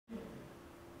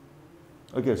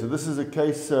Okay, so this is a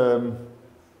case. You're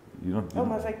not. Oh,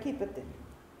 must I keep it then?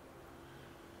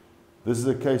 This is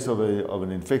a case of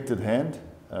an infected hand,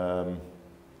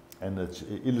 and it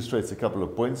illustrates a couple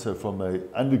of points. So, from an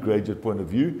undergraduate point of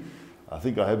view, I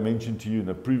think I have mentioned to you in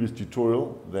a previous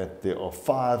tutorial that there are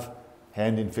 5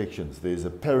 hand infections. There's a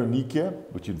paronychia,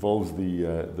 which involves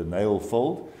the nail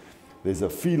fold. There's a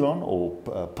phelon, or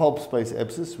pulp space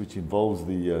abscess, which involves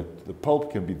the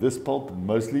pulp, can be this pulp, and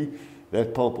mostly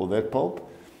that pulp or that pulp.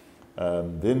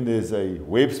 Then there's a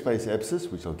web space abscess,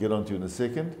 which I'll get onto in a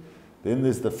second. Then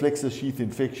there's the flexor sheath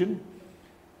infection.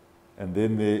 And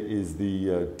then there is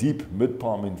the deep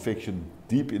mid-palm infection,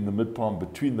 deep in the mid-palm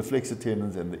between the flexor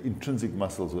tendons and the intrinsic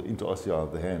muscles or interossei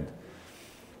of the hand.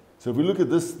 So if we look at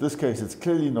this case, it's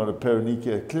clearly not a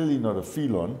paronychia, clearly not a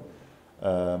phelon,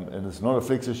 and it's not a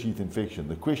flexor sheath infection.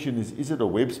 The question is it a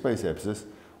web space abscess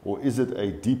or is it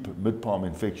a deep mid-palm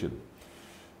infection?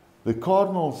 The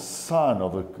cardinal sign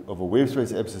of a web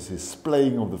space abscess is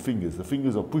splaying of the fingers. The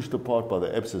fingers are pushed apart by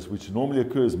the abscess, which normally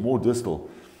occurs more distal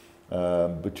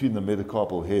between the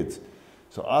metacarpal heads.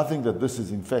 So I think that this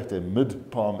is in fact a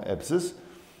mid-palm abscess,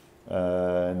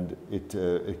 and it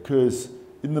occurs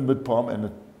in the mid-palm, and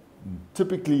it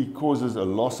typically causes a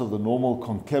loss of the normal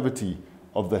concavity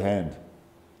of the hand,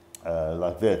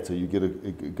 like that. So you get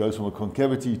it goes from a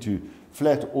concavity to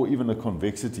flat or even a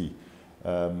convexity.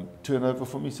 Turn over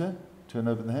for me, sir. Turn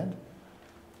over the hand.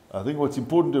 I think what's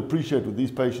important to appreciate with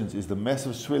these patients is the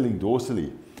massive swelling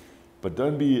dorsally, but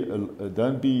don't be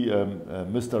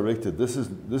misdirected. This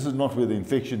is not where the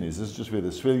infection is. This is just where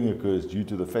the swelling occurs due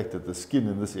to the fact that the skin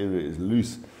in this area is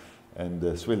loose,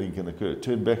 and swelling can occur.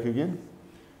 Turn back again.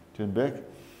 Turn back.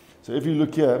 So if you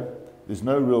look here, there's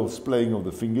no real splaying of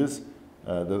the fingers.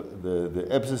 The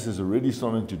abscess is already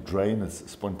starting to drain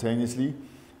spontaneously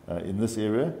in this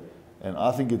area. And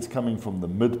I think it's coming from the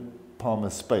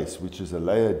mid-palmar space, which is a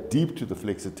layer deep to the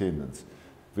flexor tendons.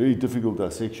 Very difficult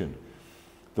dissection.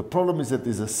 The problem is that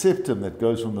there's a septum that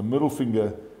goes from the middle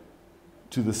finger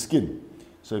to the skin.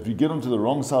 So if you get onto the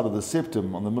wrong side of the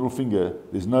septum on the middle finger,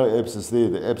 there's no abscess there.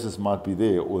 The abscess might be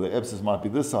there, or the abscess might be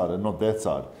this side and not that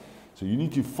side. So you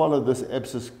need to follow this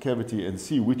abscess cavity and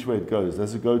see which way it goes.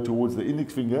 Does it go towards the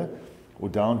index finger or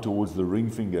down towards the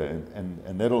ring finger?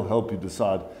 And that'll help you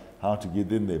decide how to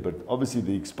get in there. But obviously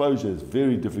the exposure is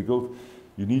very difficult.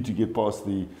 You need to get past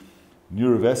the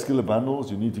neurovascular bundles,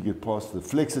 you need to get past the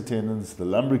flexor tendons, the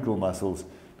lumbrical muscles,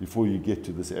 before you get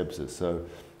to this abscess. So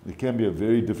it can be a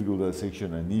very difficult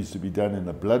dissection and needs to be done in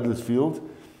a bloodless field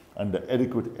under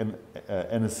adequate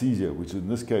anesthesia, which in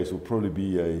this case will probably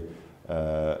be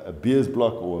a Beer's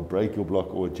block or a brachial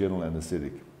block or a general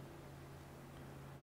anesthetic.